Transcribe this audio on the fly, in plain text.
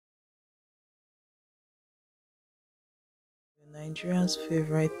Nigerians'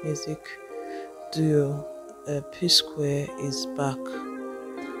 favorite music duo, Psquare, is back.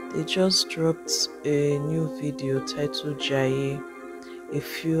 They just dropped a new video titled Jaiye a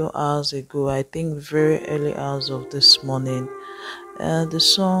few hours ago, I think very early hours of this morning. The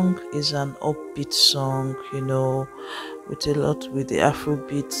song is an upbeat song, with a lot with the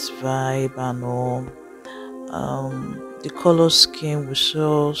Afrobeats vibe and all. The color scheme we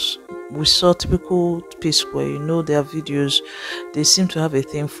saw typical Psquare. Their videos, they seem to have a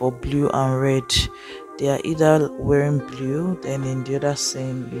thing for blue and red. They are either wearing blue, then in the other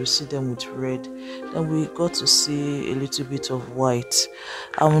scene you see them with red. Then we got to see a little bit of white.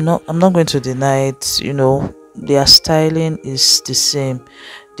 I'm not going to deny it. Their styling is the same.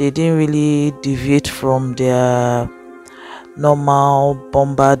 They didn't really deviate from their normal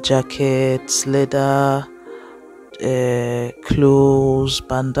bomber jackets, leather clothes,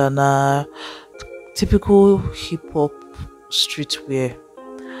 bandana, typical hip hop streetwear.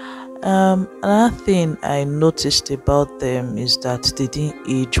 Another thing I noticed about them is that they didn't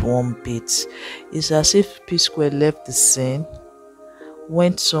age one bit. It's as if Psquare left the scene,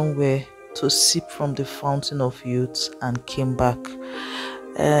 went somewhere to sip from the fountain of youth, and came back.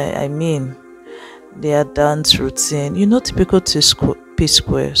 I mean, their dance routine, typical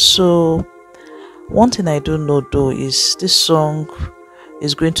Psquare. So one thing I don't know though is this song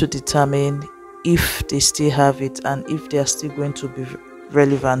is going to determine if they still have it and if they are still going to be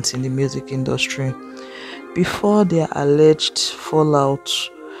relevant in the music industry. Before their alleged fallout,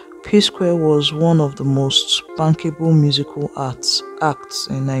 Psquare was one of the most bankable musical acts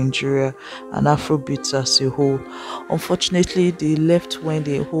in Nigeria and Afrobeats as a whole. Unfortunately, they left when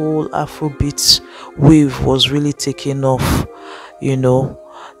the whole Afrobeats wave was really taking off.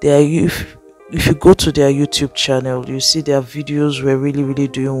 If you go to their YouTube channel, you see their videos were really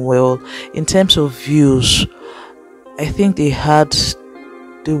doing well. In terms of views, I think they had some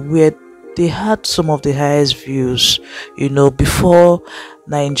of the highest views, before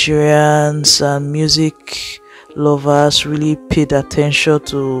Nigerians and music lovers really paid attention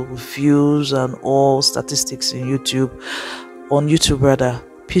to views and all statistics on YouTube rather.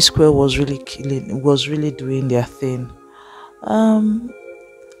 Psquare was really doing their thing.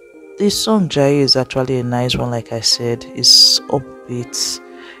 This song Jaiye is actually a nice one, like I said. It's upbeat,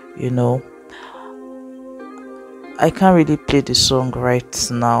 I can't really play the song right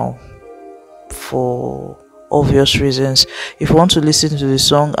now for obvious reasons. If you want to listen to the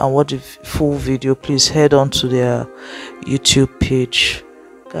song and watch the full video, please head on to their YouTube page.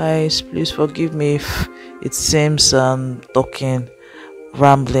 Guys, please forgive me if it seems I'm talking,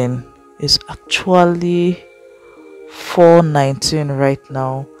 rambling. It's actually 4:19 right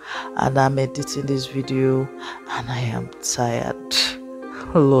now and I'm editing this video and I am tired.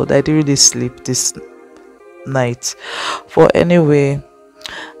 Oh Lord, I didn't really sleep this night. But anyway,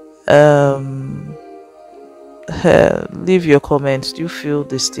 leave your comments. Do you feel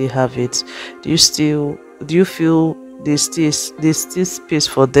they still have it? Do you feel there's still space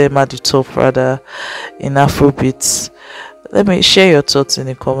for them at the top, rather, in Afrobeats? Let me share your thoughts in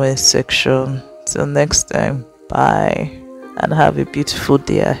the comment section. Till next time, bye and have a beautiful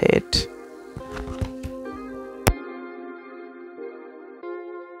day ahead.